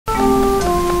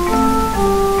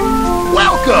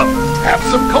Welcome! Have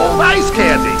some cold ice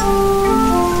candy.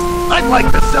 I'd like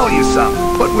to sell you some,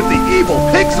 but with the evil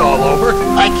pigs all over,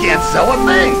 I can't sell a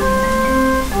thing.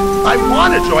 I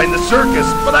want to join the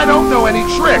circus, but I don't know any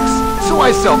tricks, so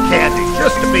I sell candy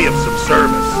just to be of some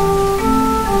service.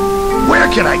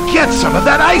 Where can I get some of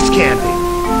that ice candy?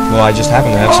 Well, I just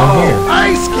happen to have some here.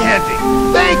 Ice candy!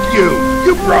 Thank you!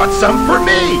 You brought some for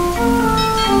me!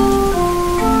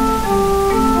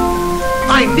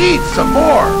 I need some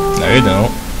more! No, you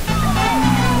don't.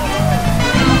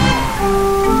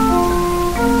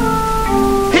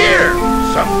 Here!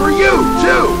 Some for you,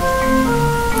 too!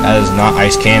 That is not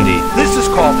ice candy. This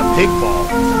is called a pig ball.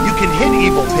 You can hit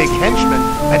evil pig henchmen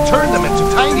and turn them into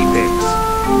tiny pigs.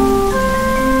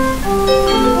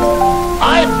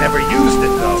 I've never used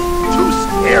it, though. Too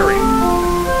scary.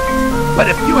 But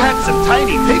if you had some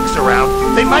tiny pigs around,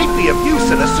 they might be of use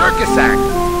in a circus act.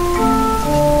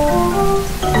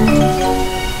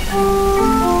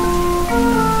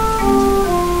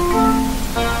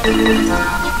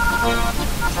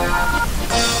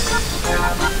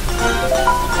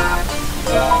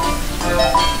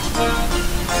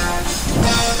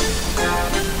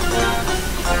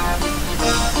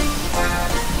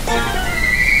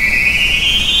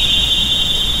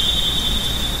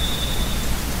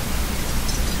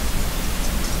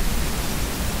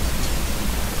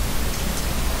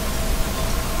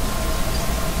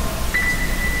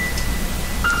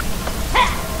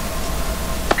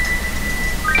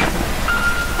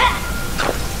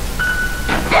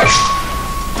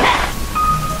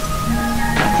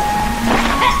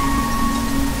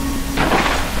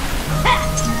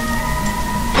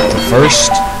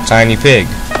 First, tiny pig.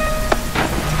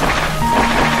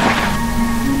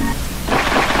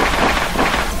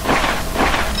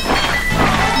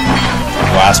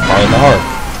 Last part of the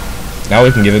harp. Now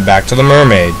we can give it back to the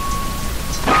mermaid.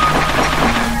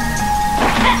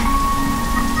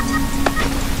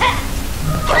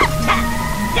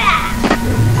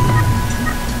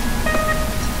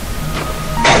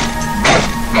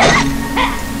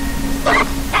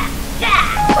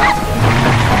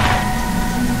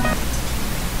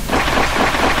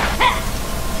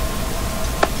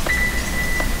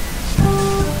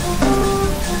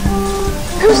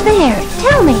 Who's there?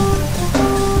 Tell me.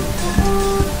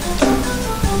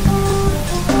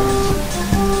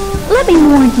 Let me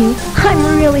warn you,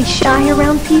 I'm really shy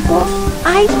around people.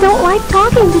 I don't like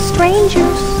talking to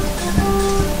strangers.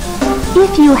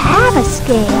 If you have a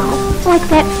scale, like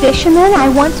that fisherman I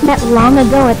once met long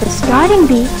ago at the starting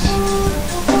beach,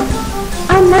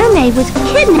 a mermaid was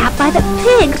kidnapped by the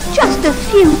pigs just a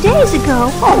few days ago.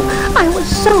 Oh, I was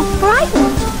so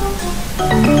frightened.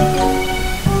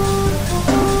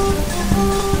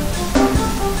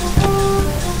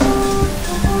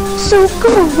 So go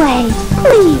away,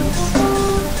 please.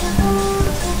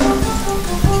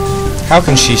 How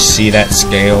can she see that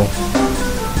scale?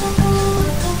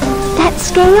 That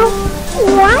scale?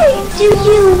 Why do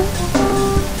you...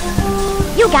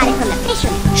 You got it from the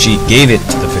fisherman. She gave it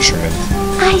to the fisherman.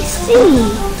 I see.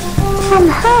 From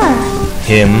her.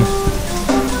 Him.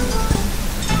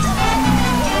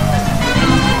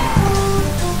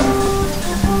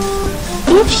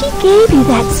 If she gave you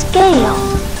that scale,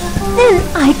 then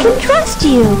I can trust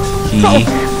you. Oh,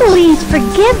 please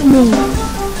forgive me.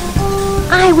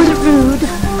 I was rude.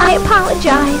 I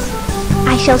apologize.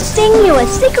 I shall sing you a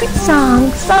secret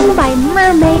song sung by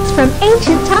mermaids from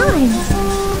ancient times.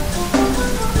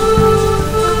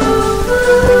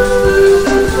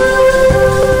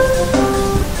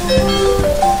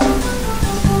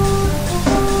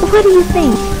 What do you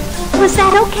think? Was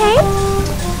that okay?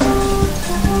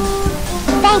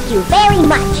 Thank you very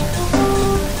much.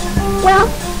 Well,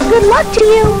 good luck to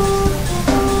you.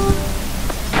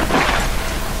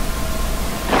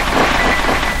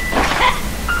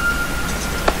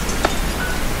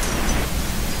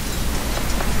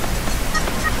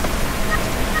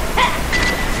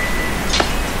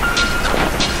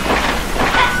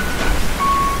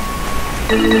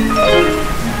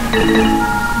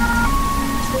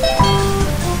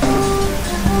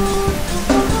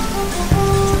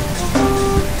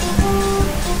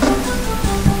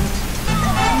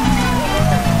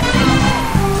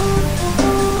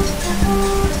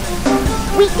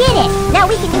 We did it! Now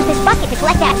we can use this bucket to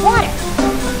collect that water.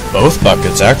 Both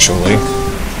buckets, actually.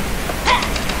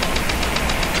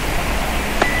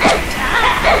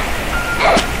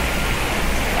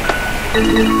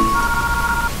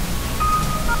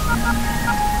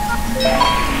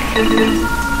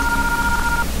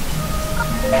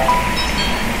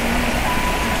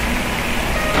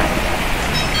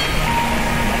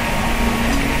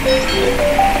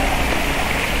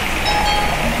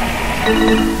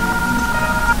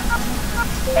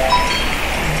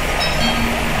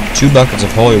 Two buckets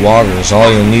of holy water is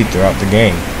all you'll need throughout the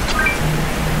game.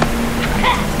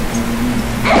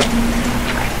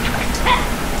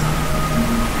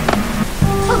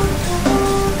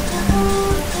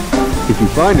 If you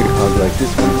find a cog like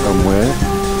this one somewhere,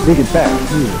 take it back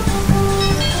here.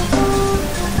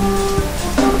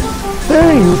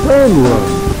 Hey, you found one!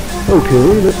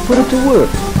 Okay, let's put it to work.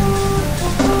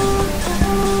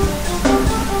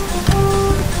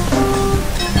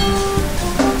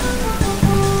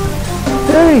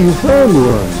 Hey, you found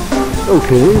one!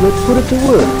 Okay, let's put it to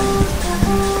work.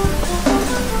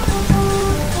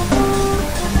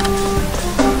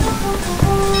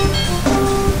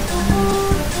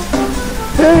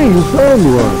 Hey, you found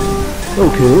one!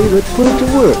 Okay, let's put it to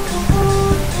work.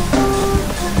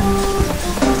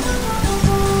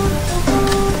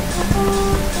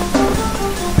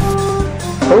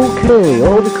 Okay,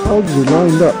 all the cogs are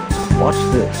lined up. Watch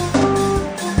this.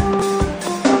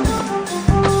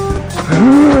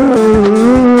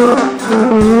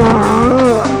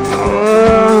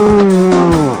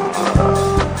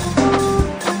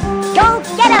 Go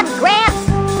get him, Gramps!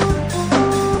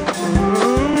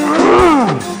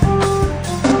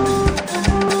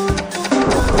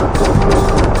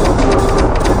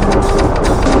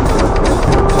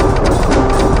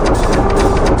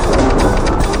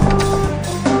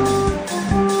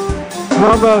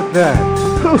 How about that?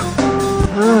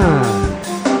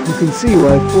 You can see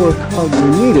why 4 cogs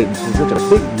are needed for such a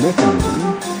big mechanism.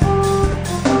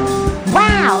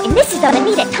 Wow, and this is the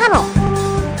Minitta tunnel.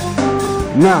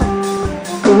 Now,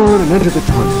 go on and enter the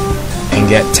tunnel. And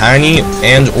get Tiny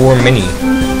and or Mini.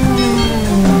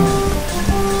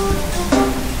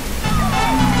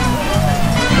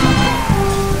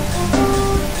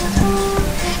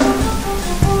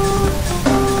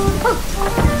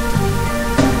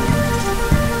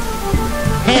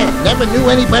 Never knew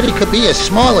anybody could be as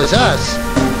small as us.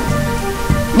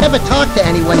 Never talked to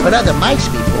anyone but other mice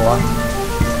before.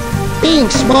 Being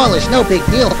small is no big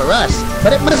deal for us,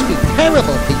 but it must be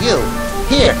terrible for you.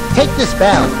 Here, take this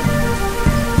bell.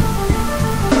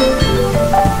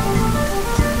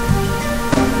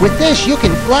 With this, you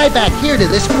can fly back here to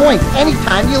this point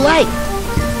anytime you like.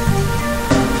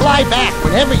 Fly back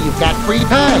whenever you've got free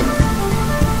time.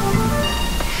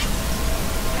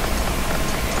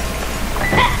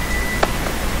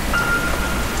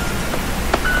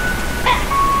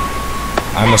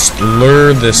 I must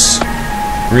lure this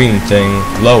green thing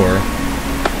lower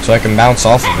so I can bounce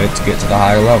off of it to get to the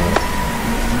higher level.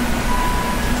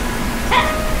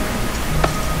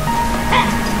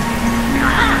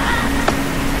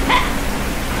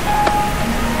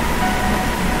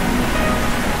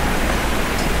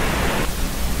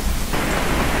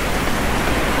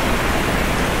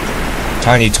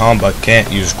 Tiny Tomba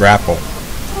can't use grapple.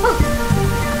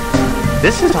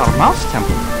 This is our mouse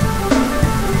temple.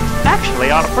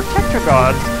 Actually, our protector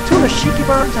gods, 2 Nishiki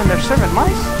birds and their servant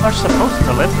mice, are supposed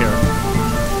to live here.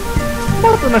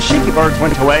 Both the Nishiki birds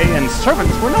went away and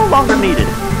servants were no longer needed.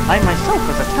 I myself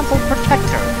was a temple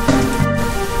protector.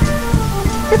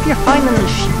 If you find the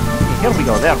Nishiki... Here we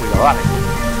go, there we go, alright.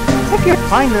 If you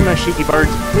find the Nishiki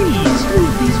birds, please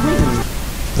use these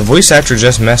wings. The voice actor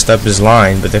just messed up his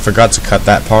line, but they forgot to cut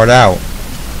that part out.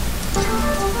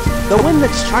 The wind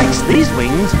that strikes these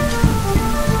wings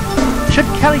should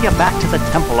carry you back to the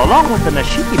temple along with the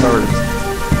Nishiki birds.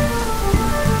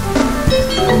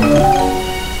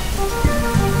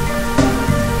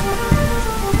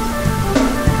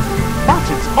 But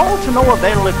it's all to no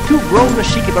avail if 2 grown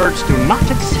Nishiki birds do not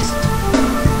exist.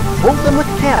 Hold them with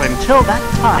care until that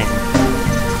time.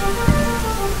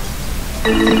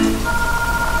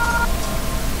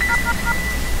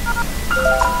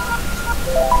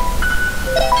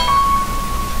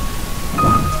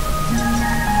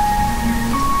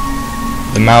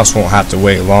 The mouse won't have to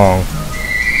wait long.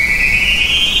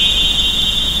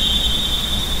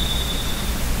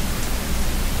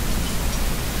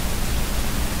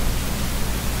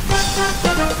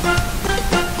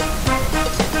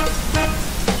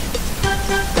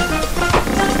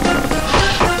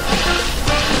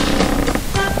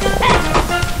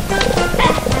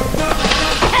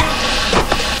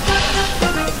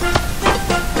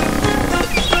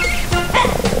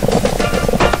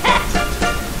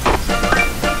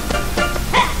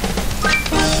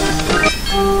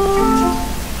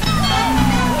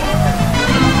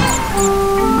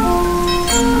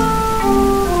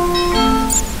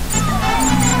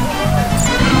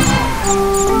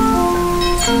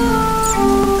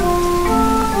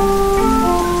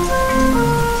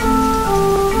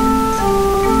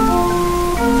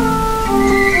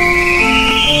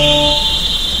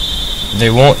 they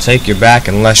won't take you back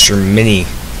unless you're mini.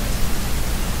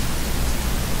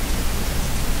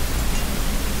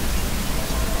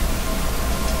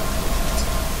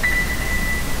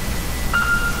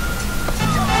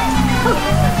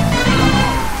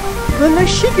 The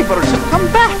Nishiki birds have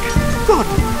come back! Good!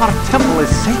 Our temple is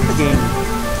safe again.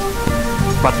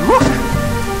 But look!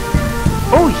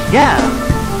 Oh yeah!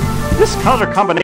 This color combination